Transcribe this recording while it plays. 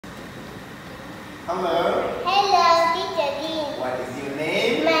Hello. Hello, Teacher Dean. What is your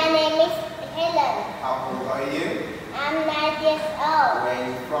name? My name is Helen. How old are you? I'm 9 years old. Where are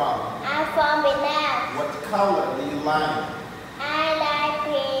you from? I'm from Vietnam. What color do you like? I like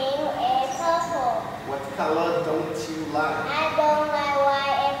pink and purple. What color don't you like? I don't like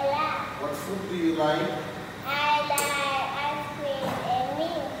white and black. What food do you like? I like ice cream and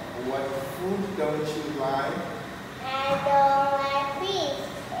milk. What food don't you like? I don't like fish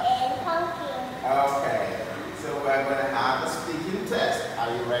and pumpkin. Okay, so we're going to have a speaking test. Are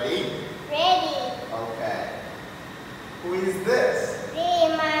you ready? Ready? Okay. Who is this? This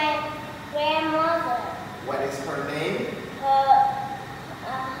is my grandmother. What is her name? Her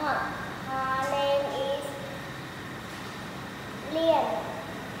name is Lian.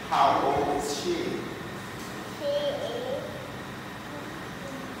 How old is she? She is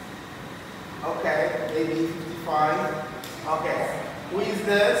Okay, maybe 55. Okay. Who is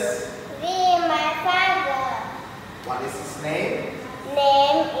this? This is my father. What is his name?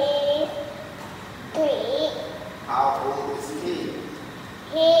 Name is Thủy. How old is he?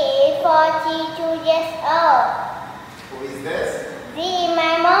 He is 42 years old. Who is this? This is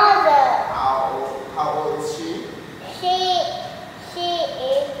my mother. How old is she? She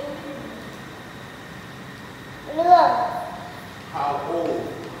is Lương. How old?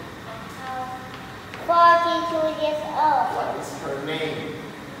 42 years old. What is her name?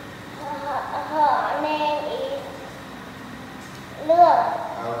 Her name is Lương.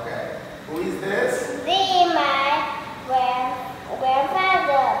 Okay. Who is this? This is my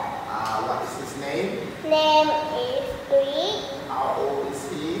grandfather. What is his name? Name is Thủy. How old is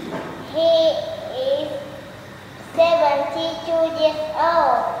he? He is 72 years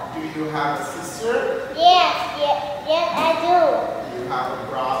old. Do you have a sister? Yes, I do. Do you have a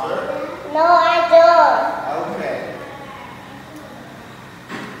brother? No, I don't. Okay.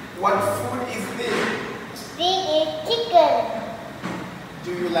 What food is this? This is chicken.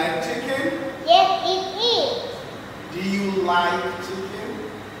 Do you like chicken? Yes, it is. Do you like chicken?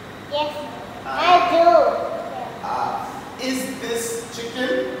 Yes, I do. Is this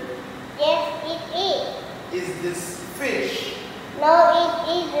chicken? Yes, it is. Is this fish? No, it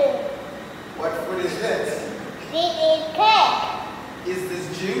isn't. What food is this? This is cake. Is this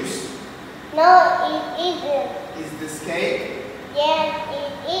juice? No, it isn't. Is this cake? Yes,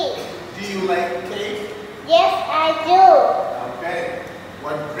 it is. Do you like cake? Yes, I do. Okay.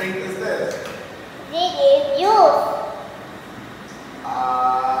 What drink is this? This is juice.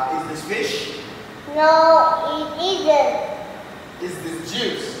 Is this fish? No, it isn't. Is this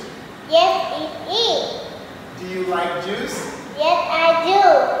juice? Yes, it is. Do you like juice? Yes, I do.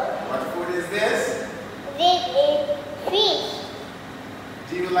 What food is this? This is fish.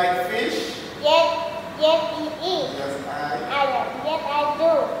 Do you like fish? Yes, it is. Yes, Yes, I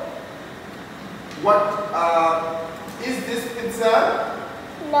do. What is this pizza?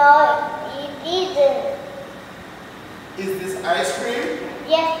 No, it isn't. Is this ice cream?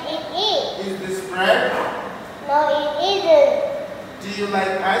 Yes, it is. Is this bread? No, it isn't. Do you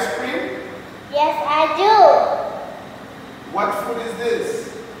like ice cream? Yes, I do. What food is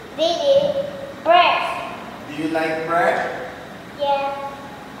this? This is bread. Do you like bread? Yes,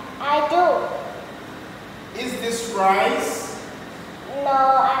 I do. Is this rice? No,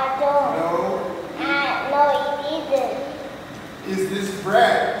 I don't. No. No, it isn't. Is this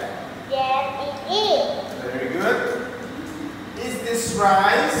bread? Yes, it is. Very good. Is this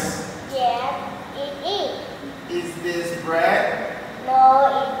rice? Yes, it is. Is this bread?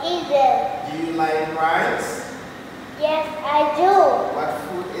 No, it isn't. Do you like rice? Yes, I do. What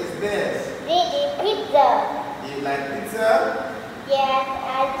food is this? This is pizza. Do you like pizza? Yes,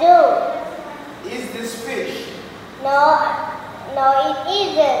 I do. Is this fish? No, it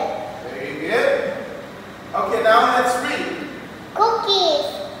isn't. Very good. Okay, now let's read. Cookies.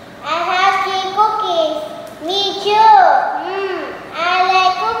 I have 3 cookies. Me too. I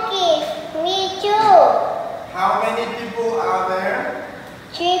like cookies. Me too. How many people are there?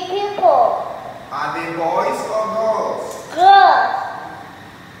 3 people. Are they boys or girls? Girls.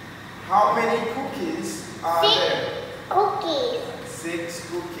 How many cookies are 6 there? cookies. 6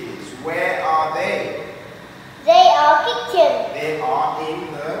 cookies. Where are they? They are kitchen. They are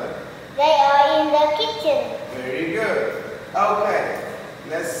in the... They are in the kitchen. Very good. Okay,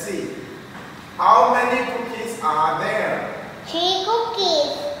 let's see. How many cookies are there? 3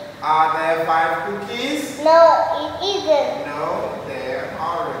 cookies. Are there 5 cookies? No, it isn't. No, there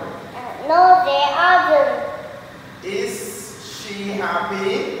aren't. No, they aren't. Is she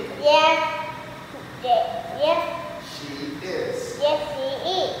happy? Yes. Yes. She is. Yes, she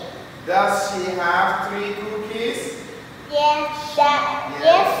is. Does she have 3 cookies? Yes, she does.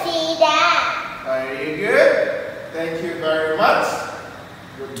 much.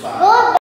 Goodbye. Goodbye.